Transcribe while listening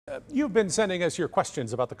You've been sending us your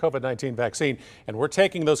questions about the COVID-19 vaccine, and we're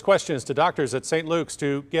taking those questions to doctors at St. Luke's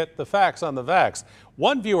to get the facts on the vax.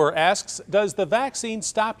 One viewer asks, does the vaccine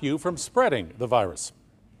stop you from spreading the virus?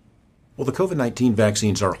 Well, the COVID-19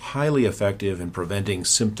 vaccines are highly effective in preventing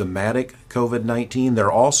symptomatic COVID-19.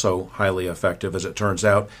 They're also highly effective, as it turns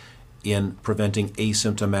out, in preventing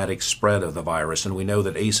asymptomatic spread of the virus. And we know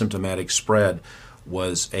that asymptomatic spread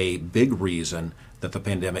was a big reason that the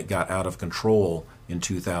pandemic got out of control in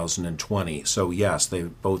 2020. So yes, they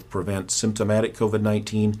both prevent symptomatic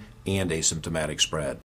COVID-19 and asymptomatic spread.